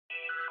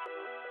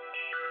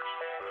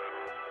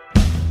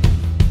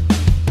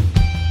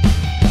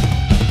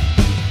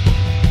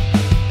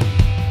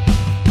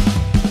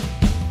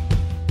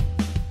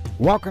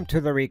Welcome to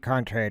the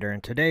Recon Trader.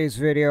 In today's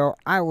video,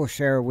 I will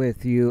share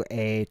with you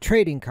a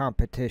trading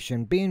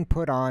competition being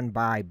put on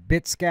by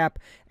Bitsgap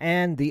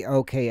and the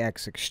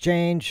OKX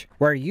exchange,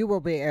 where you will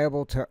be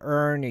able to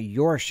earn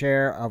your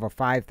share of a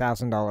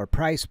 $5,000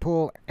 prize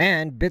pool,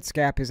 and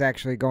Bitsgap is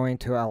actually going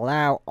to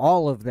allow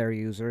all of their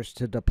users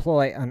to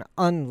deploy an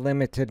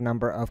unlimited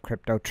number of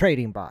crypto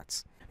trading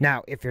bots.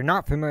 Now, if you're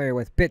not familiar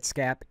with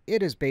Bitsgap,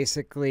 it is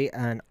basically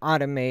an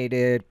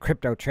automated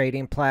crypto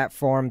trading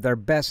platform. They're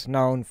best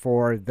known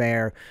for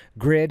their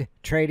grid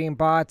trading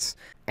bots,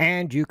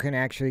 and you can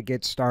actually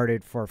get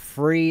started for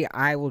free.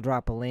 I will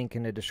drop a link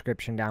in the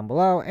description down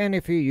below, and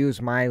if you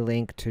use my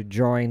link to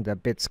join the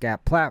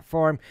Bitsgap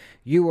platform,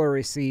 you will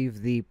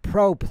receive the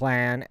Pro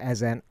plan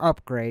as an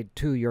upgrade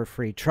to your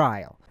free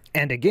trial.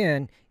 And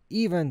again,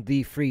 even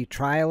the free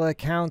trial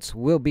accounts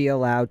will be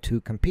allowed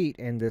to compete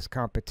in this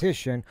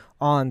competition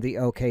on the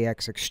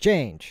OKX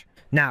exchange.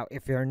 Now,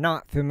 if you're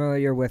not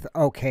familiar with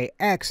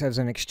OKX as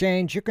an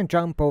exchange, you can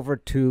jump over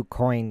to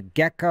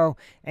CoinGecko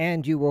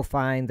and you will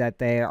find that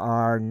they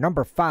are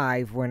number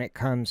 5 when it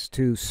comes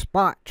to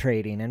spot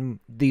trading. And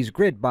these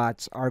grid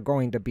bots are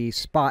going to be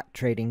spot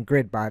trading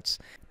grid bots.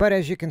 But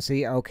as you can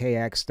see,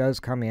 OKX does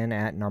come in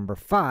at number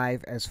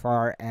 5 as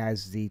far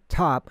as the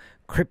top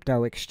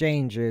crypto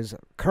exchanges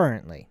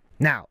currently.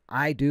 Now,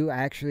 I do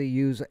actually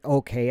use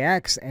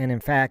OKX, and in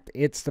fact,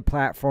 it's the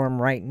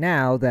platform right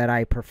now that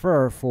I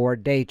prefer for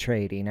day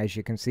trading. As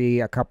you can see,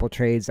 a couple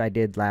trades I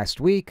did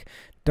last week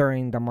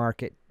during the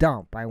market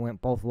dump. I went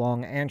both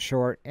long and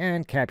short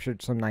and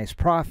captured some nice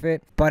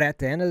profit. But at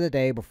the end of the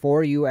day,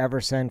 before you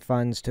ever send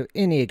funds to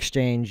any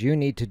exchange, you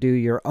need to do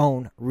your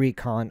own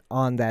recon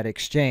on that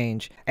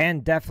exchange,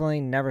 and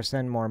definitely never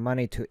send more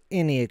money to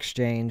any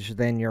exchange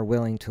than you're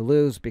willing to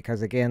lose,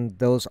 because again,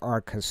 those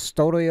are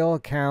custodial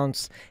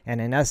accounts, and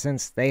in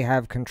essence, they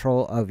have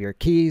control of your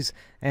keys,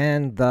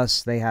 and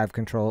thus they have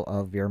control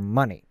of your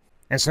money.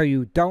 And so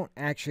you don't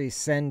actually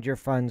send your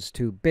funds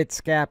to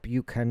Bitsgap,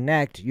 you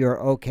connect your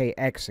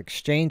OKX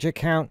exchange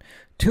account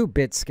to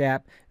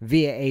Bitsgap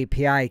via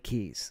API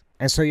keys.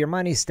 And so your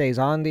money stays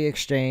on the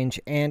exchange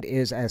and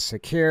is as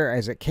secure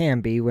as it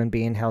can be when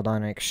being held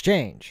on an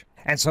exchange.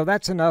 And so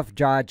that's enough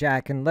jaw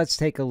jacking. Let's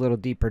take a little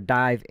deeper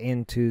dive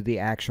into the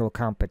actual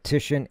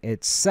competition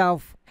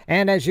itself.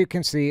 And as you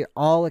can see,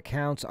 all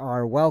accounts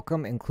are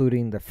welcome,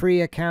 including the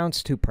free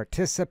accounts, to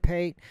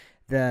participate.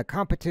 The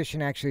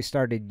competition actually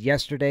started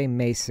yesterday,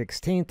 May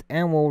 16th,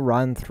 and will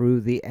run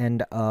through the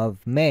end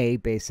of May,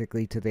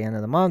 basically to the end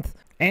of the month.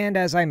 And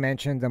as I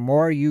mentioned, the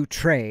more you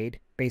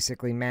trade,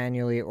 basically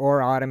manually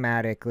or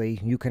automatically,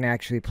 you can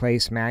actually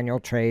place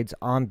manual trades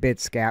on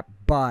Bitsgap.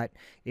 But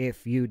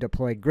if you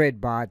deploy grid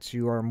bots,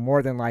 you are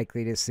more than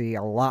likely to see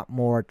a lot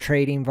more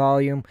trading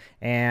volume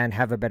and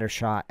have a better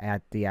shot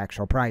at the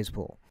actual prize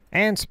pool.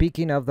 And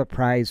speaking of the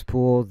prize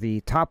pool, the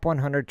top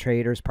 100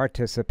 traders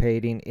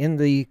participating in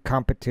the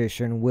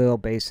competition will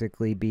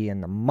basically be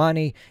in the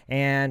money,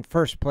 and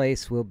first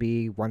place will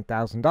be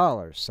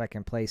 $1,000,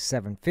 second place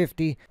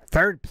 $750,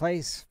 third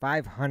place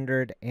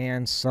 $500,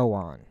 and so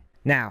on.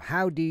 Now,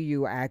 how do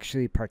you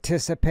actually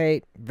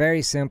participate?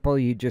 Very simple.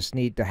 You just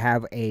need to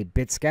have a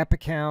Bitsgap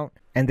account,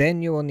 and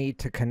then you will need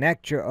to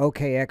connect your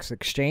OKX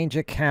exchange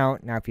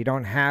account. Now, if you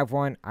don't have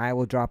one, I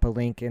will drop a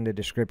link in the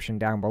description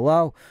down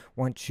below.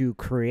 Once you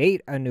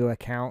create a new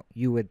account,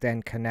 you would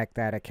then connect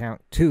that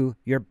account to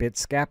your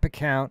Bitsgap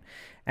account.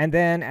 And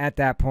then at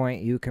that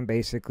point, you can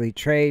basically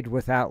trade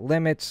without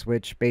limits,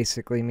 which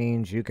basically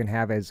means you can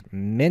have as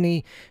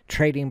many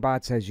trading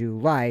bots as you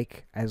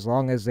like, as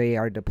long as they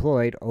are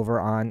deployed over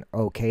on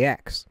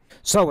OKX.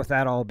 So with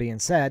that all being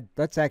said,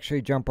 let's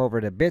actually jump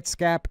over to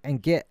Bitsgap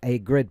and get a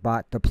grid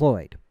bot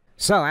deployed.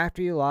 So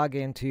after you log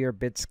into your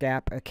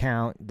Bitsgap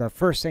account, the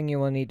first thing you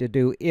will need to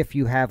do, if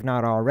you have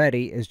not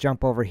already, is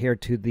jump over here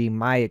to the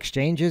My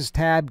Exchanges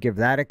tab, give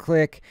that a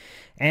click,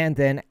 and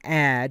then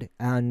add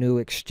a new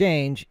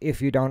exchange.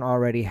 If you don't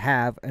already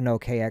have an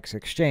OKX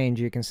exchange,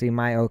 you can see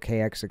my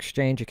OKX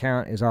exchange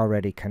account is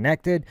already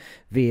connected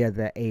via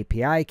the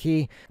API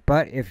key.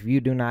 But if you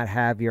do not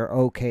have your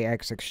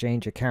OKX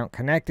exchange account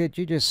connected,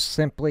 you just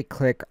simply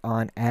click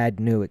on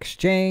Add New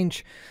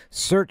Exchange,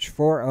 search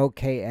for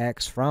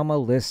OKX from a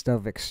list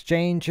of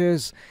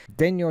exchanges.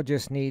 Then you'll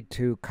just need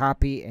to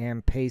copy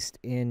and paste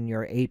in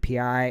your API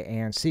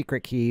and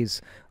secret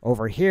keys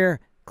over here,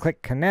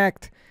 click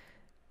Connect,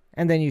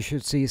 and then you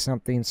should see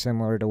something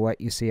similar to what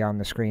you see on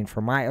the screen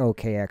for my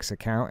OKX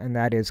account, and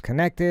that is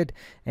connected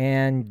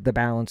and the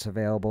balance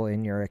available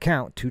in your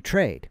account to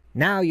trade.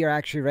 Now you're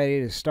actually ready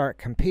to start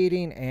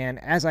competing,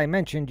 and as I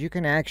mentioned, you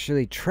can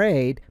actually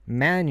trade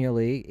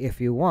manually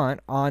if you want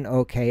on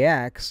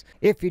OKX.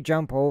 If you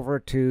jump over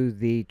to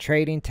the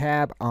trading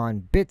tab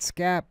on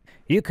Bitsgap,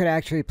 you could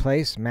actually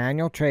place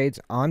manual trades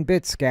on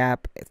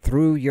Bitsgap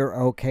through your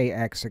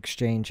OKX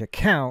exchange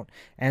account,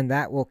 and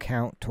that will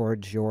count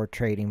towards your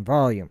trading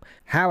volume.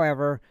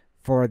 However,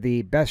 for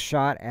the best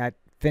shot at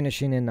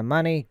finishing in the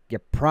money, you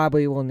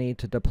probably will need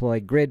to deploy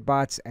grid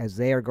bots, as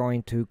they are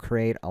going to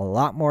create a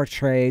lot more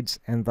trades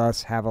and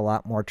thus have a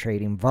lot more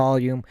trading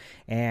volume,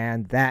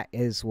 and that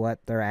is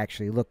what they're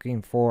actually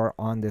looking for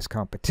on this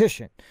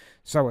competition.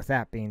 So with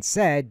that being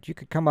said, you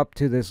could come up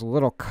to this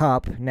little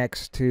cup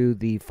next to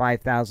the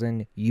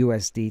 5,000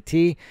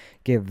 USDT,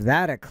 give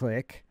that a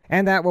click,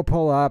 and that will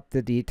pull up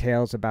the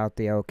details about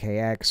the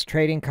OKX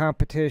trading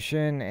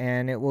competition,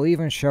 and it will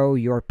even show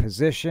your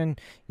position.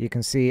 You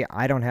can see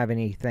I don't have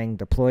anything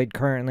deployed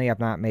currently. I've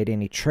not made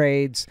any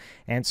trades,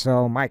 and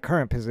so my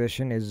current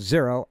position is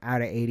 0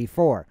 out of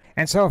 84.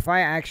 And so if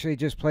I actually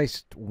just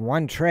placed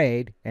one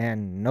trade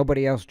and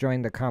nobody else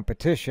joined the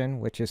competition,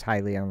 which is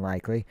highly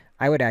unlikely,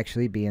 I would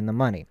actually be in the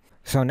money.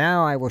 So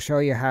now I will show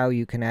you how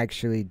you can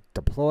actually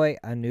deploy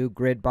a new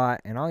grid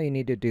bot, and all you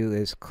need to do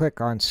is click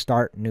on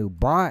Start New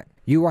Bot.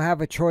 You will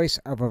have a choice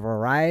of a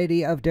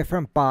variety of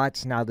different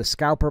bots. Now the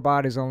Scalper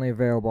bot is only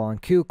available on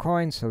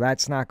KuCoin, so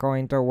that's not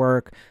going to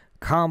work.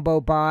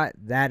 Combo bot,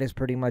 that is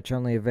pretty much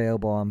only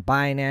available on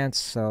Binance,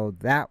 so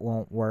that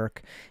won't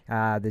work.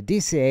 The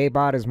DCA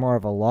bot is more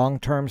of a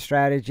long-term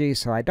strategy,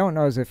 so I don't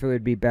know as if it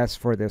would be best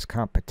for this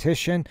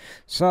competition.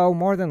 So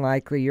more than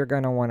likely, you're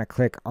going to want to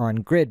click on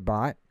Grid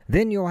Bot.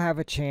 Then you'll have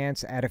a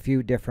chance at a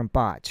few different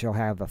bots. You'll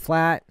have the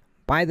flat,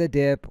 buy the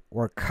dip,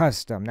 or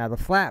custom. Now the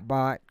flat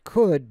bot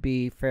could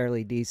be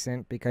fairly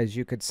decent because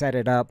you could set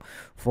it up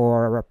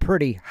for a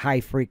pretty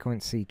high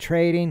frequency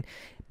trading.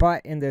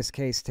 But in this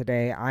case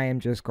today, I am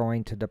just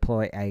going to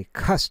deploy a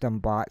custom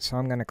bot. So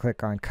I'm going to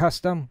click on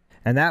custom,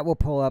 and that will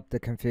pull up the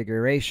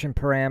configuration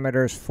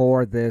parameters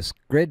for this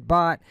grid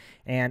bot.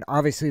 And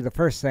obviously the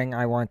first thing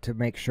I want to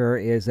make sure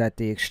is that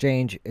the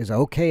exchange is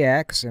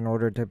OKX in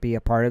order to be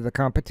a part of the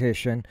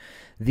competition.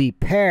 The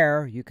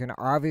pair, you can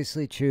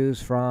obviously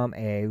choose from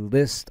a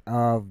list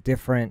of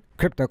different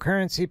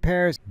cryptocurrency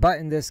pairs, but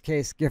in this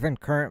case, given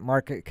current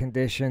market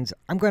conditions,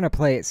 I'm going to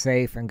play it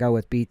safe and go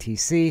with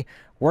BTC.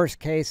 Worst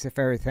case, if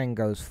everything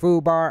goes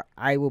FUBAR,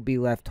 I will be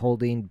left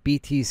holding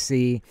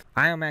BTC.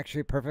 I am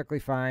actually perfectly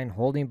fine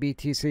holding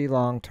BTC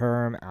long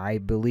term. I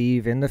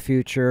believe in the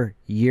future,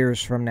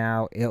 years from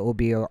now, it will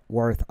be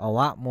worth a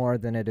lot more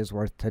than it is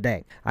worth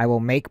today. I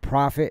will make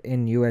profit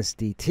in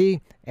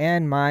USDT,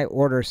 and my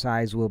order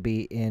size will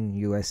be in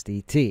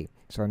USDT.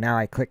 So now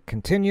I click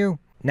continue.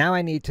 Now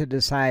I need to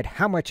decide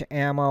how much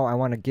ammo I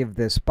want to give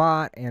this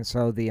bot, and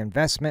so the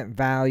investment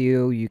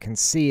value, you can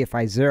see if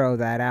I zero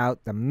that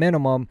out, the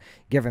minimum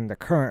given the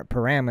current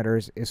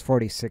parameters is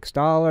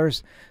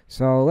 $46.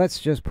 So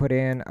let's just put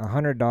in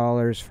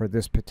 $100 for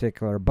this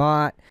particular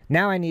bot.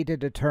 Now I need to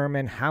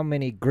determine how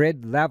many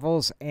grid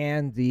levels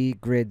and the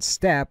grid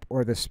step,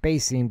 or the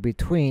spacing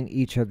between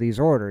each of these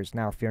orders.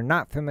 Now if you're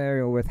not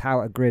familiar with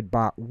how a grid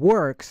bot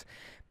works,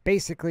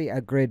 basically,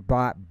 a grid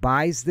bot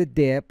buys the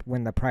dip.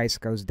 When the price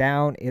goes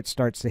down, it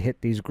starts to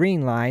hit these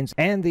green lines,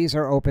 and these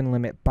are open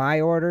limit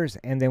buy orders.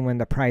 And then when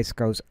the price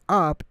goes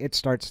up, it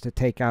starts to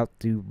take out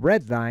the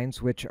red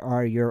lines, which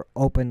are your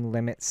open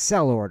limit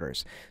sell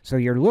orders. So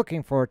you're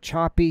looking for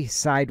choppy,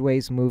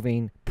 sideways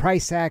moving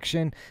price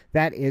action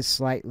that is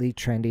slightly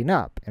trending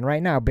up. And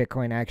right now,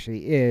 Bitcoin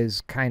actually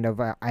is kind of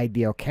an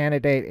ideal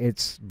candidate.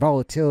 Its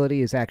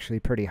volatility is actually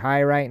pretty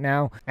high right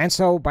now. And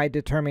so by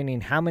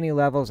determining how many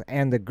levels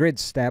and the grid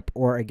step,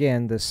 or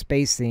again, the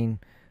spacing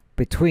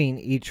between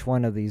each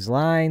one of these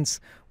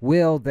lines,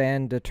 will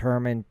then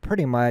determine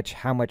pretty much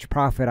how much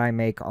profit I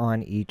make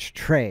on each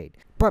trade.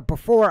 But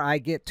before I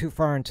get too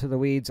far into the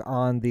weeds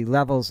on the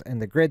levels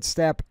and the grid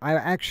step, I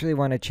actually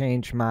want to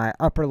change my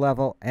upper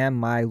level and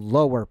my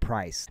lower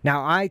price.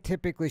 Now, I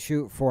typically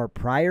shoot for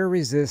prior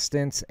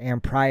resistance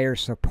and prior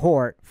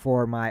support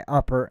for my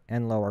upper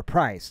and lower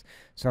price.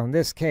 So in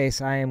this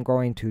case, I am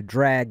going to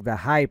drag the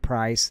high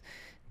price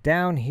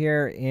down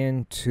here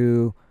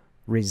into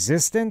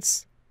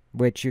resistance,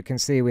 which you can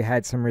see we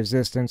had some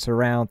resistance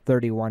around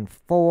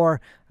 31.4.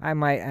 I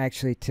might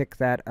actually tick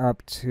that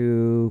up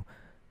to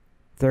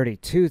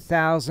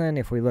 32,000.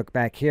 If we look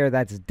back here,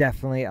 that's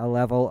definitely a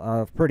level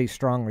of pretty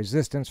strong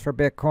resistance for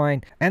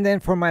Bitcoin. And then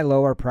for my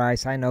lower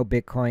price, I know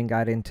Bitcoin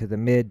got into the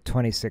mid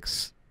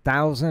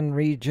 26,000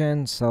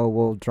 region, so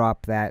we'll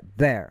drop that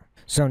there.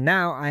 So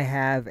now I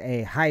have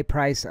a high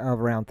price of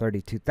around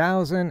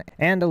 32,000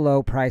 and a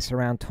low price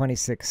around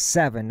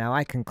 26,700. Now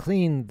I can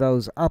clean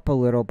those up a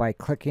little by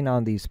clicking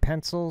on these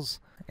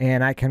pencils,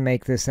 and I can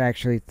make this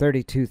actually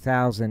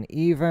 32,000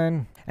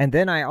 even. And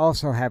then I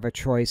also have a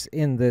choice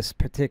in this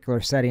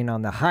particular setting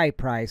on the high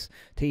price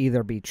to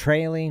either be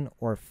trailing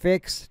or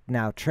fixed.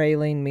 Now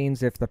trailing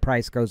means if the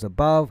price goes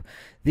above,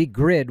 the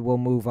grid will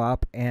move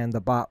up and the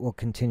bot will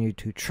continue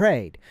to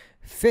trade.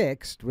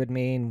 Fixed would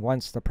mean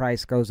once the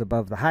price goes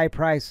above the high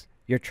price,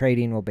 your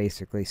trading will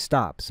basically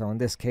stop. So in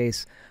this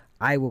case,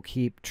 I will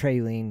keep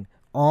trailing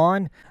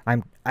on.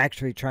 I'm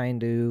actually trying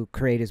to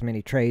create as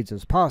many trades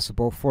as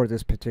possible for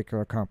this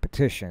particular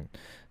competition.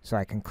 So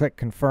I can click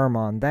confirm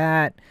on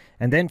that.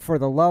 And then for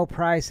the low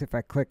price, if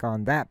I click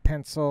on that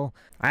pencil,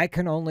 I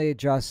can only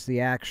adjust the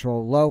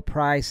actual low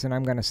price, and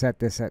I'm going to set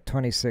this at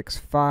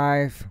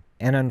 26.5.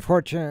 And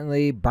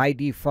unfortunately, by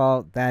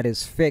default, that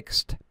is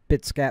fixed.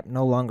 Bitsgap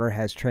no longer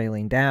has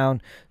trailing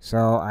down,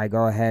 so I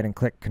go ahead and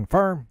click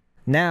confirm.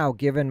 Now,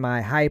 given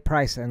my high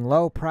price and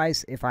low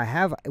price, if I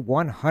have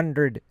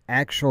 100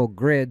 actual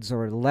grids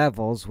or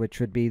levels, which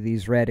would be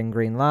these red and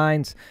green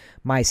lines,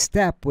 my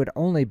step would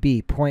only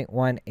be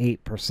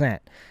 0.18%.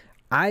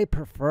 I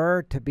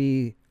prefer to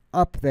be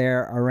up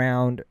there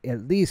around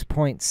at least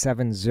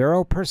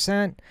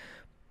 0.70%,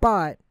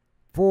 but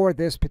for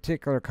this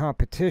particular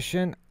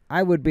competition,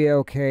 I would be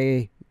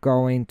okay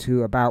going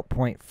to about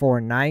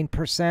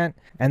 0.49%,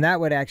 and that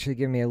would actually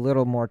give me a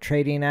little more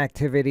trading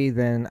activity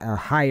than a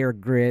higher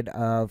grid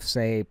of,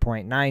 say,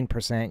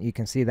 0.9%. You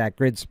can see that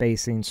grid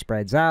spacing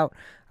spreads out.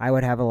 I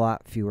would have a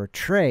lot fewer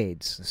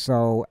trades.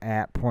 So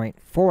at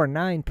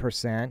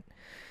 0.49%,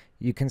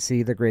 you can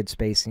see the grid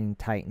spacing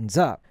tightens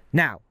up.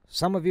 Now,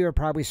 some of you are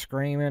probably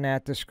screaming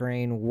at the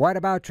screen, what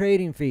about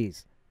trading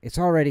fees? It's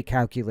already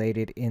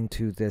calculated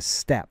into this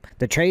step.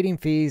 The trading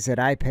fees that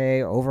I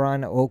pay over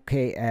on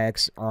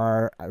OKX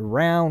are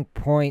around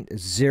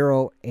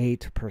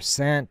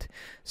 0.08%,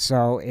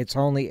 so it's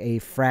only a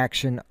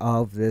fraction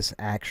of this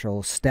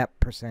actual step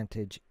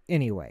percentage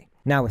anyway.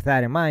 Now, with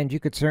that in mind, you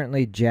could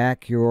certainly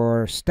jack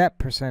your step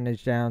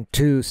percentage down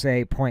to,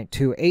 say,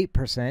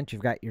 0.28%.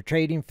 You've got your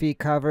trading fee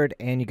covered,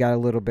 and you got a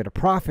little bit of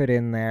profit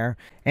in there.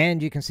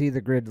 And you can see the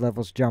grid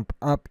levels jump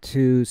up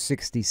to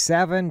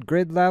 67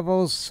 grid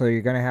levels, so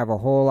you're going to have a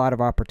whole lot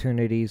of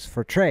opportunities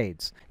for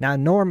trades. Now,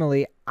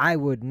 normally, I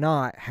would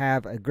not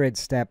have a grid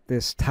step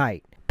this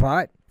tight,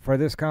 but for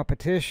this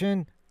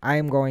competition, I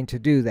am going to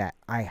do that.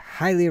 I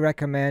highly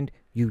recommend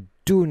you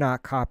do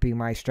not copy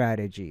my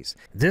strategies.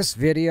 This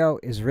video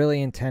is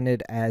really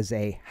intended as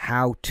a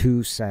how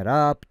to set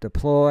up,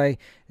 deploy.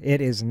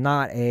 It is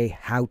not a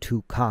how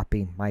to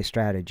copy my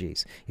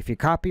strategies. If you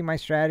copy my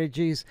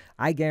strategies,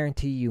 I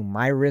guarantee you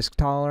my risk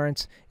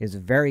tolerance is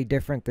very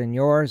different than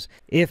yours.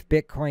 If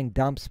Bitcoin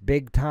dumps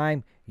big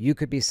time, you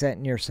could be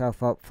setting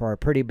yourself up for a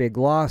pretty big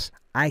loss.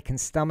 I can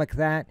stomach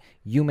that.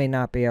 You may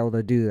not be able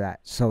to do that.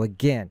 So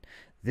again,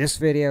 this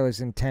video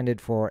is intended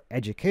for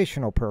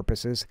educational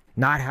purposes,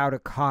 not how to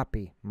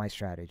copy my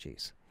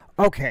strategies.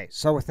 Okay,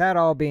 so with that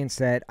all being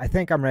said, I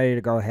think I'm ready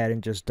to go ahead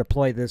and just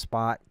deploy this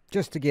bot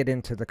just to get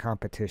into the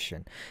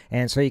competition.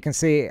 And so you can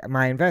see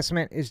my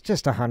investment is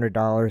just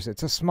 $100.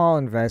 It's a small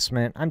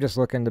investment. I'm just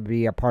looking to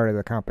be a part of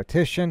the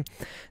competition.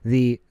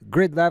 The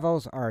grid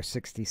levels are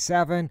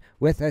 67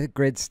 with a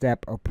grid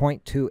step of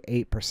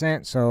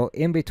 0.28%. So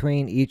in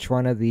between each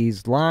one of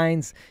these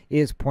lines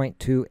is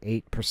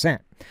 0.28%.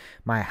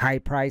 My high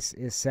price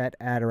is set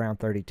at around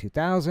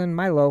 32,000.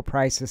 My low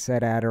price is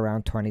set at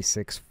around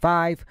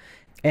 26.5.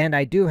 And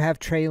I do have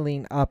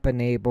trailing up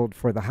enabled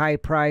for the high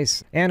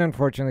price, and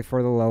unfortunately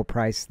for the low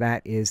price,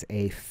 that is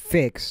a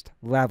fixed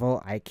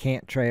level. I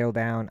can't trail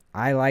down.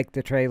 I like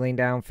the trailing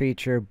down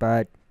feature,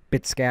 but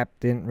Bitsgap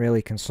didn't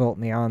really consult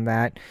me on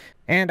that.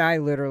 And I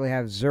literally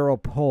have zero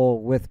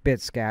pull with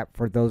Bitsgap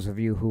for those of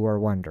you who are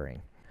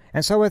wondering.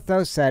 And so with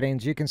those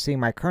settings, you can see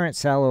my current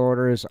sell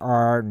orders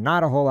are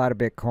not a whole lot of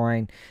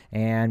Bitcoin,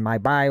 and my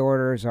buy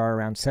orders are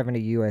around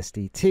 70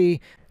 USDT.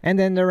 And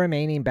then the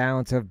remaining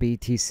balance of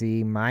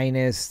BTC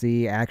minus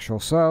the actual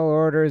sell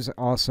orders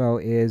also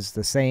is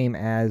the same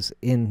as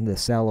in the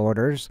sell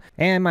orders.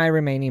 And my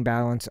remaining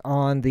balance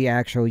on the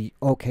actual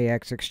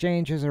OKX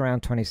exchange is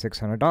around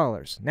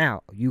 $2,600.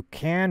 Now, you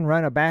can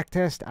run a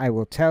backtest. I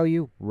will tell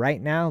you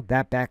right now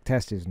that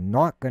backtest is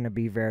not going to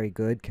be very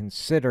good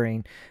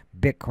considering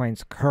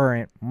Bitcoin's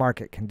current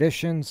market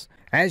conditions.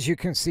 As you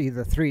can see,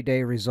 the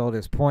 3-day result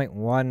is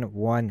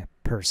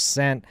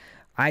 0.11%.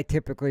 I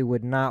typically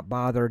would not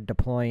bother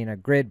deploying a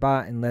grid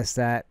bot unless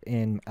that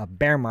in a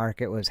bear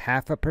market was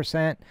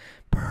 0.5%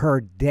 per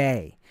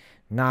day,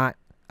 not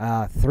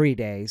 3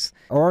 days.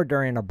 Or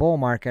during a bull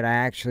market, I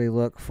actually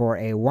look for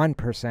a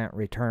 1%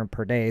 return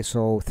per day,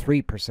 so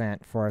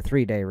 3% for a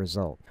 3-day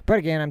result. But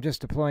again, I'm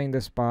just deploying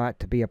this bot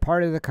to be a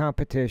part of the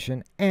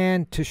competition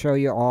and to show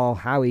you all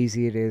how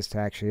easy it is to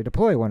actually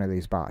deploy one of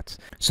these bots.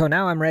 So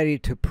now I'm ready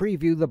to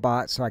preview the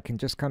bot, so I can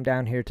just come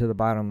down here to the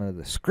bottom of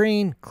the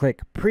screen,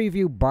 click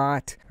Preview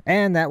Bot,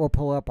 and that will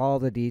pull up all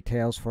the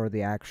details for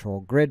the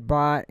actual grid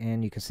bot.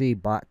 And you can see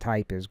bot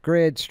type is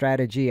grid.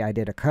 Strategy, I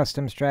did a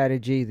custom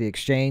strategy. The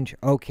exchange,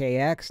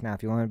 OKX. Now,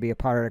 if you want to be a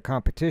part of the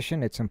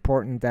competition, it's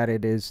important that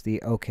it is the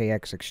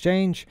OKX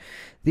exchange.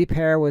 The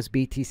pair was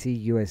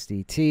BTC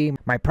USDT.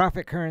 My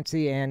profit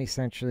currency and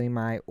essentially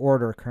my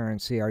order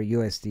currency are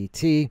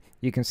USDT.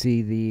 You can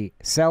see the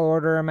sell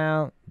order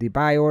amount, the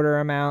buy order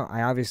amount.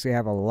 I obviously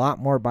have a lot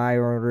more buy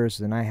orders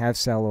than I have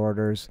sell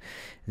orders.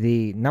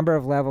 The number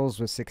of levels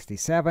was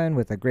 67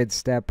 with a grid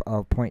step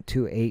of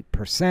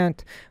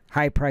 0.28%.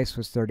 High price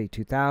was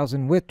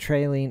 32,000 with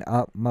trailing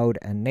up mode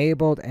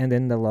enabled, and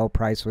then the low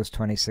price was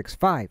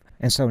 26.5.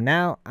 And so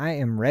now I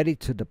am ready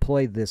to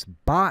deploy this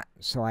bot.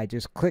 So I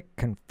just click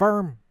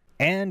confirm.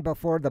 And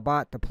before the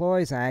bot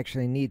deploys, I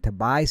actually need to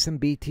buy some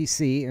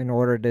BTC in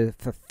order to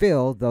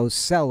fulfill those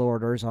sell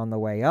orders on the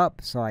way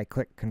up. So I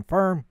click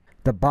confirm.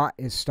 The bot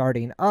is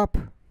starting up.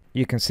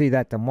 You can see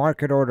that the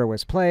market order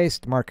was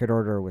placed, market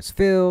order was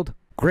filled,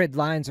 grid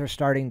lines are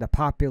starting to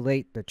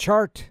populate the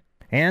chart,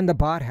 and the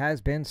bot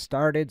has been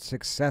started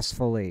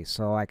successfully.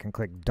 So I can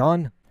click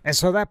done. And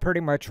so that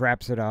pretty much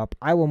wraps it up.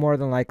 I will more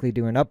than likely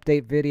do an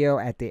update video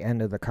at the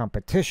end of the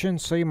competition,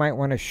 so you might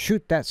want to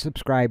shoot that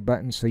subscribe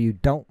button so you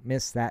don't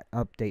miss that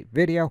update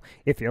video.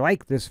 If you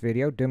like this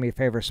video, do me a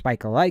favor,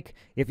 spike a like.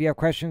 If you have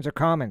questions or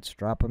comments,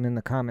 drop them in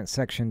the comment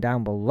section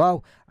down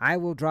below. I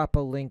will drop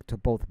a link to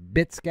both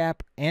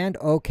Bitsgap and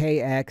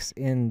OKX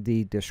in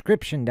the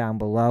description down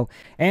below.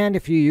 And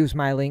if you use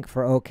my link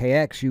for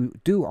OKX, you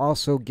do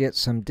also get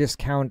some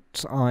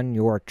discounts on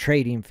your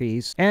trading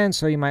fees. And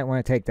so you might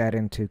want to take that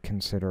into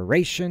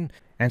consideration.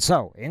 And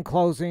so, in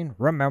closing,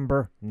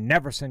 remember,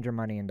 never send your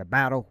money into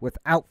battle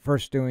without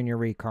first doing your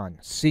recon.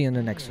 See you in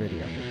the next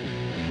video.